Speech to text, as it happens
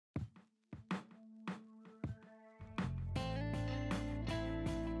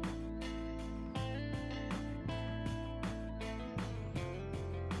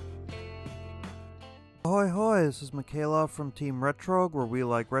Ahoy hoy, this is Michaela from Team Retrogue, where we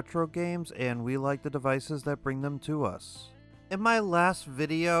like retro games and we like the devices that bring them to us. In my last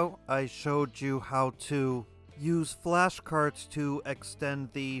video, I showed you how to use flashcards to extend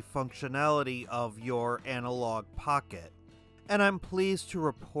the functionality of your Analogue Pocket. And I'm pleased to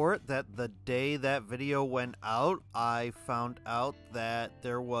report that the day that video went out, I found out that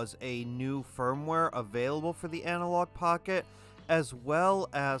there was a new firmware available for the Analogue Pocket, as well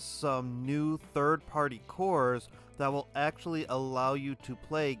as some new third-party cores that will actually allow you to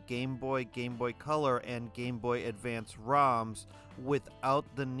play Game Boy, Game Boy Color, and Game Boy Advance ROMs without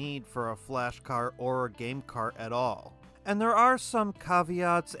the need for a flash card or a game cart at all. And there are some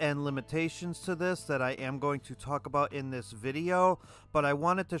caveats and limitations to this that I am going to talk about in this video, but I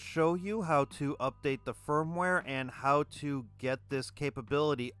wanted to show you how to update the firmware and how to get this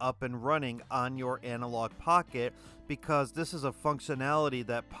capability up and running on your Analogue Pocket, because this is a functionality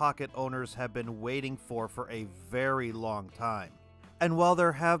that Pocket owners have been waiting for a very long time. And while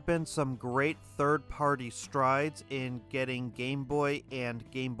there have been some great third-party strides in getting Game Boy and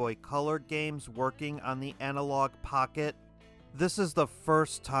Game Boy Color games working on the Analogue Pocket, this is the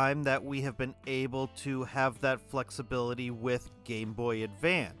first time that we have been able to have that flexibility with Game Boy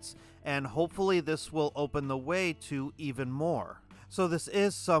Advance, and hopefully this will open the way to even more. So this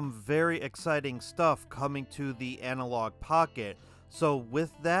is some very exciting stuff coming to the Analogue Pocket. So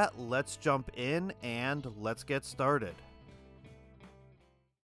with that, let's jump in and let's get started.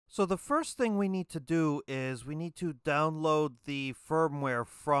 So the first thing we need to do is we need to download the firmware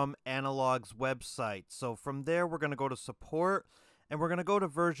from Analogue's website. So from there, we're going to go to support and we're going to go to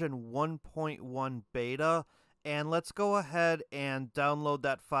version 1.1 beta, and let's go ahead and download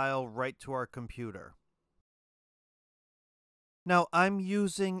that file right to our computer. Now I'm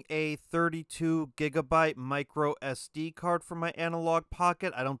using a 32 gigabyte micro SD card for my Analogue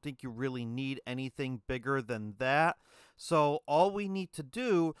Pocket. I don't think you really need anything bigger than that. So all we need to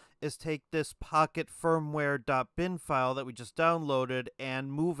do is take this pocket firmware.bin file that we just downloaded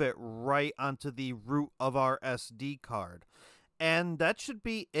and move it right onto the root of our SD card. And that should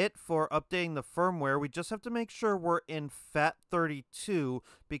be it for updating the firmware. We just have to make sure we're in FAT32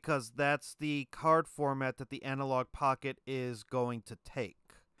 because that's the card format that the Analogue Pocket is going to take.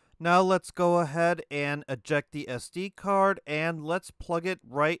 Now let's go ahead and eject the SD card and let's plug it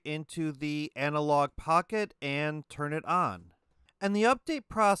right into the Analogue Pocket and turn it on. And the update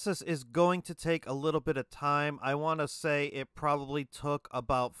process is going to take a little bit of time. I want to say it probably took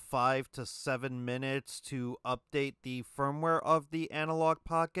about 5 to 7 minutes to update the firmware of the Analogue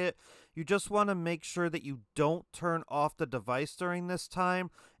Pocket. You just want to make sure that you don't turn off the device during this time.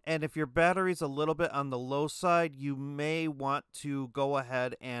 And if your battery's a little bit on the low side, you may want to go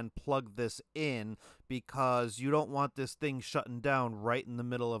ahead and plug this in because you don't want this thing shutting down right in the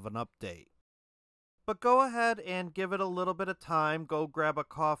middle of an update. But go ahead and give it a little bit of time. Go grab a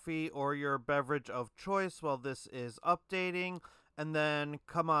coffee or your beverage of choice while this is updating, and then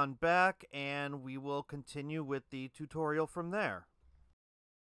come on back and we will continue with the tutorial from there.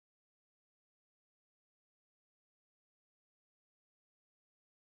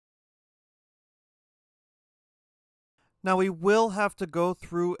 Now we will have to go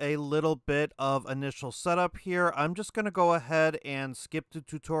through a little bit of initial setup here. I'm just going to go ahead and skip the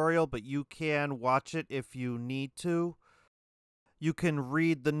tutorial, but you can watch it if you need to. You can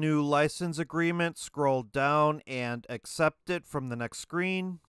read the new license agreement, scroll down, and accept it from the next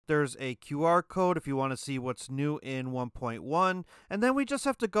screen. There's a QR code if you want to see what's new in 1.1, and then we just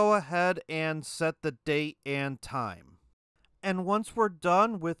have to go ahead and set the date and time. And once we're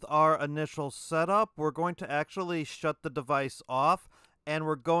done with our initial setup, we're going to actually shut the device off and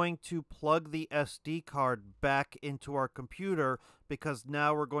we're going to plug the SD card back into our computer because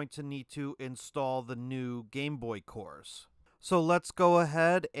now we're going to need to install the new Game Boy cores. So let's go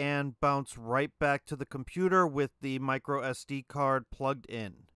ahead and bounce right back to the computer with the micro SD card plugged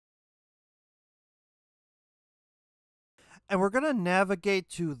in. And we're going to navigate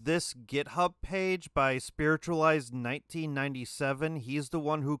to this GitHub page by Spiritualized 1997. He's the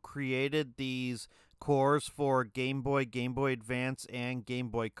one who created these cores for Game Boy, Game Boy Advance, and Game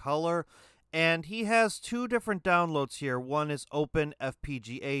Boy Color. And he has two different downloads here. One is Open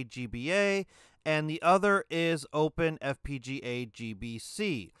FPGA GBA, and the other is Open FPGA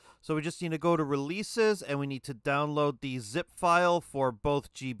GBC. So we just need to go to Releases, and we need to download the zip file for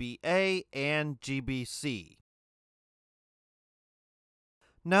both GBA and GBC.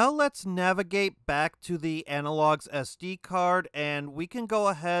 Now let's navigate back to the Analogue's SD card, and we can go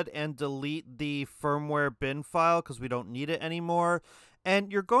ahead and delete the firmware bin file because we don't need it anymore.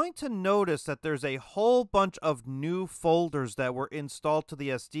 And you're going to notice that there's a whole bunch of new folders that were installed to the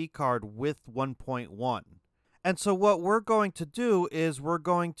SD card with 1.1. And so what we're going to do is we're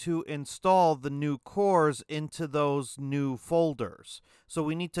going to install the new cores into those new folders. So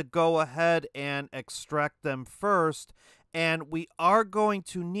we need to go ahead and extract them first. And we are going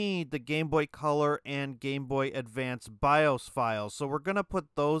to need the Game Boy Color and Game Boy Advance BIOS files. So we're going to put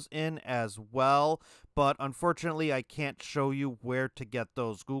those in as well. But unfortunately, I can't show you where to get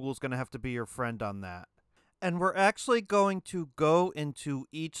those. Google's going to have to be your friend on that. And we're actually going to go into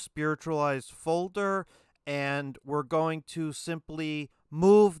each spiritualized folder, and we're going to simply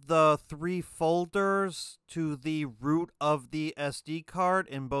move the 3 folders to the root of the SD card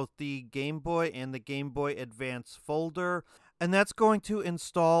in both the Game Boy and the Game Boy Advance folder. And that's going to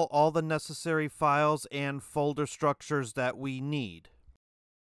install all the necessary files and folder structures that we need.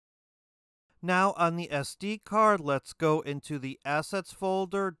 Now on the SD card, let's go into the Assets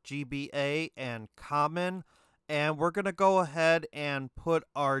folder, GBA, and Common. And we're going to go ahead and put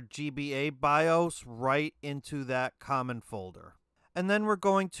our GBA BIOS right into that Common folder. And then we're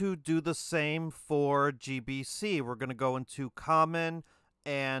going to do the same for GBC. We're going to go into Common,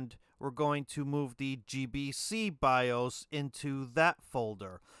 and we're going to move the GBC BIOS into that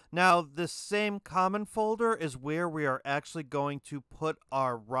folder. Now, this same Common folder is where we are actually going to put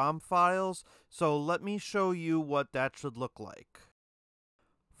our ROM files. So let me show you what that should look like.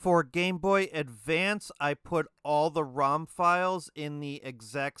 For Game Boy Advance, I put all the ROM files in the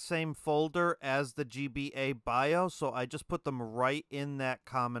exact same folder as the GBA BIOS, so I just put them right in that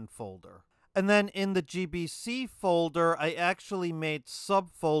Common folder. And then in the GBC folder, I actually made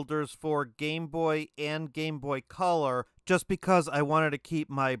subfolders for Game Boy and Game Boy Color, just because I wanted to keep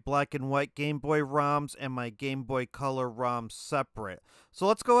my black and white Game Boy ROMs and my Game Boy Color ROMs separate. So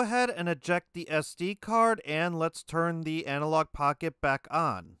let's go ahead and eject the SD card, and let's turn the Analogue Pocket back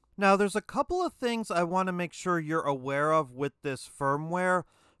on. Now, there's a couple of things I want to make sure you're aware of with this firmware.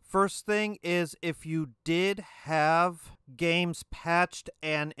 First thing is, if you did have games patched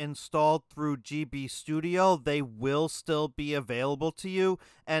and installed through GB Studio, they will still be available to you.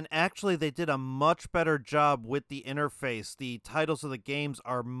 And actually, they did a much better job with the interface. The titles of the games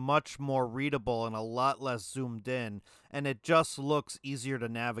are much more readable and a lot less zoomed in, and it just looks easier to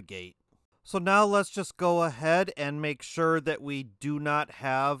navigate. So now let's just go ahead and make sure that we do not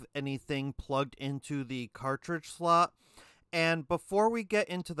have anything plugged into the cartridge slot. And before we get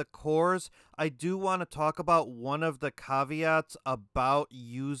into the cores, I do want to talk about one of the caveats about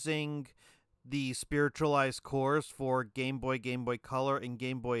using the spiritualized cores for Game Boy, Game Boy Color, and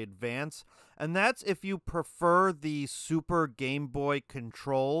Game Boy Advance. And that's if you prefer the Super Game Boy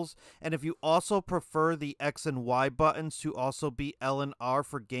controls, and if you also prefer the X and Y buttons to also be L and R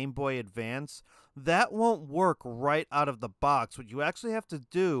for Game Boy Advance. That won't work right out of the box. What you actually have to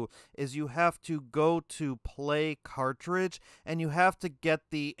do is you have to go to Play Cartridge, and you have to get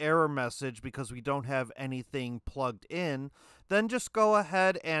the error message because we don't have anything plugged in. Then just go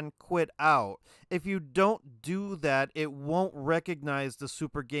ahead and quit out. If you don't do that, it won't recognize the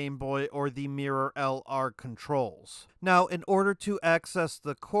Super Game Boy or the Mirror LR controls. Now, in order to access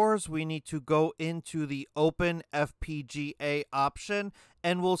the cores, we need to go into the Open FPGA option,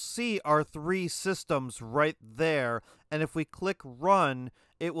 and we'll see our 3 systems right there. And if we click Run,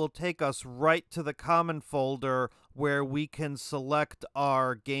 it will take us right to the Common folder where we can select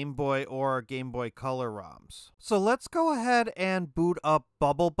our Game Boy or our Game Boy Color ROMs. So let's go ahead and boot up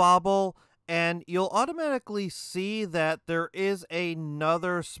Bubble Bobble, and you'll automatically see that there is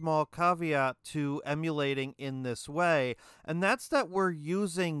another small caveat to emulating in this way, and that's that we're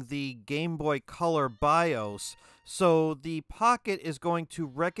using the Game Boy Color BIOS. So the Pocket is going to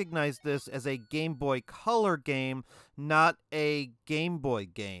recognize this as a Game Boy Color game, not a Game Boy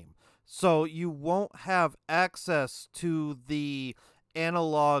game. So you won't have access to the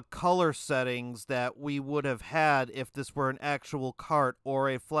analog color settings that we would have had if this were an actual cart or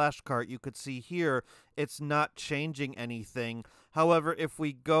a flash cart. You could see here it's not changing anything. However, if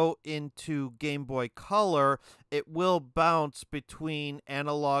we go into Game Boy Color, it will bounce between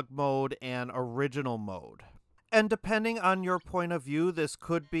analog mode and original mode. And depending on your point of view, this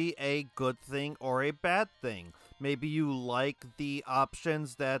could be a good thing or a bad thing. Maybe you like the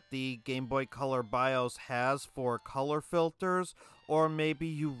options that the Game Boy Color BIOS has for color filters, or maybe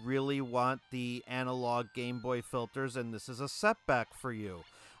you really want the analog Game Boy filters and this is a setback for you.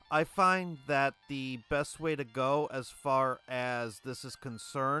 I find that the best way to go as far as this is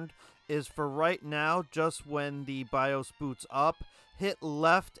concerned is for right now, just when the BIOS boots up, hit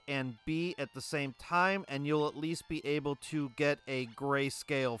left and B at the same time, and you'll at least be able to get a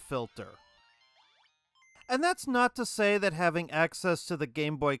grayscale filter. And that's not to say that having access to the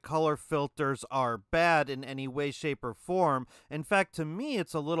Game Boy Color filters are bad in any way, shape, or form. In fact, to me,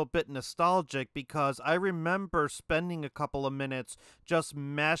 it's a little bit nostalgic because I remember spending a couple of minutes just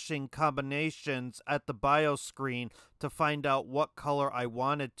mashing combinations at the BIOS screen to find out what color I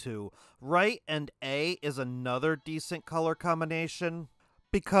wanted to. Right and A is another decent color combination,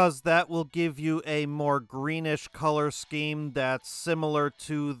 because that will give you a more greenish color scheme that's similar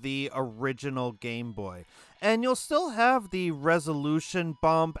to the original Game Boy. And you'll still have the resolution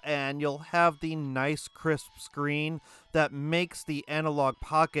bump and you'll have the nice crisp screen that makes the Analogue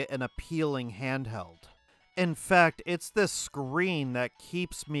Pocket an appealing handheld. In fact, it's this screen that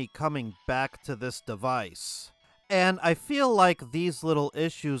keeps me coming back to this device. And I feel like these little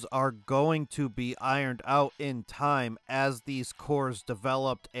issues are going to be ironed out in time as these cores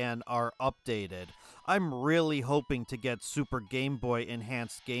developed and are updated. I'm really hoping to get Super Game Boy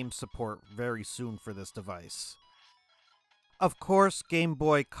enhanced game support very soon for this device. Of course, Game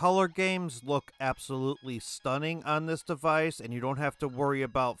Boy Color games look absolutely stunning on this device, and you don't have to worry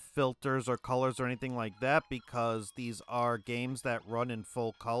about filters or colors or anything like that because these are games that run in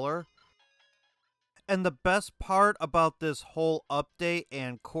full color. And the best part about this whole update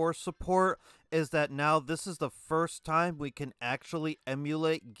and core support is that now this is the first time we can actually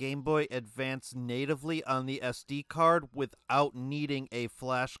emulate Game Boy Advance natively on the SD card without needing a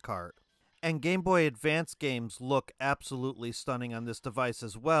flash card. And Game Boy Advance games look absolutely stunning on this device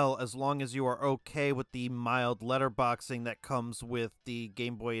as well, as long as you are okay with the mild letterboxing that comes with the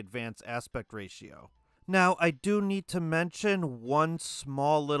Game Boy Advance aspect ratio. Now, I do need to mention one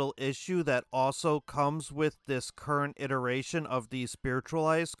small little issue that also comes with this current iteration of the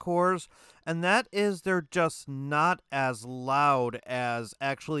spiritualized cores, and that is they're just not as loud as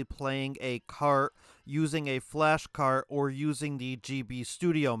actually playing a cart, using a flash cart, or using the GB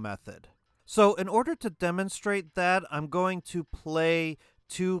Studio method. So in order to demonstrate that, I'm going to play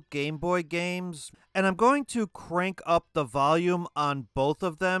two Game Boy games, and I'm going to crank up the volume on both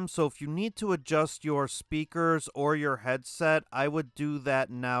of them, so if you need to adjust your speakers or your headset, I would do that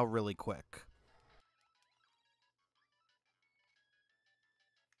now really quick.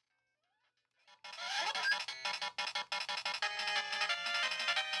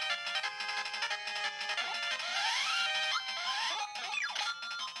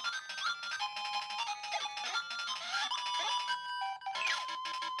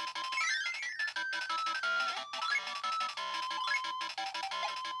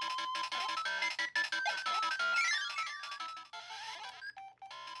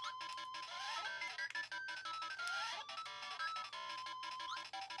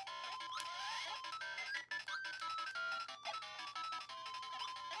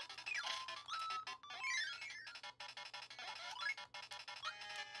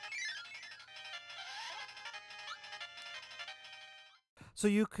 So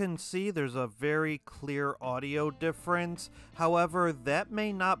you can see there's a very clear audio difference. However, that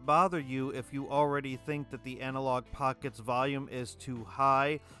may not bother you if you already think that the Analogue Pocket's volume is too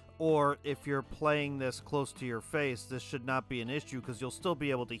high, or if you're playing this close to your face, this should not be an issue because you'll still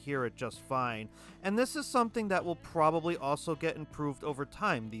be able to hear it just fine. And this is something that will probably also get improved over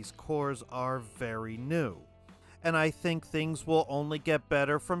time. These cores are very new. And I think things will only get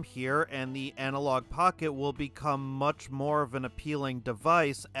better from here, and the Analogue Pocket will become much more of an appealing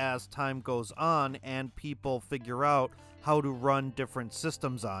device as time goes on and people figure out how to run different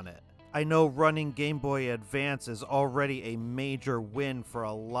systems on it. I know running Game Boy Advance is already a major win for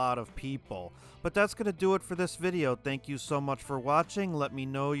a lot of people. But that's going to do it for this video. Thank you so much for watching. Let me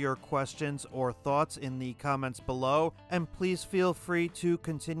know your questions or thoughts in the comments below. And please feel free to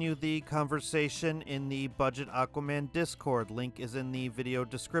continue the conversation in the Budget Aquaman Discord. Link is in the video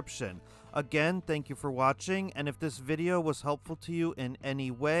description. Again, thank you for watching. And if this video was helpful to you in any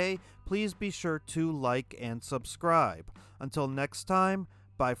way, please be sure to like and subscribe. Until next time,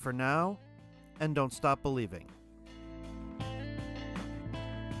 bye for now, and don't stop believing.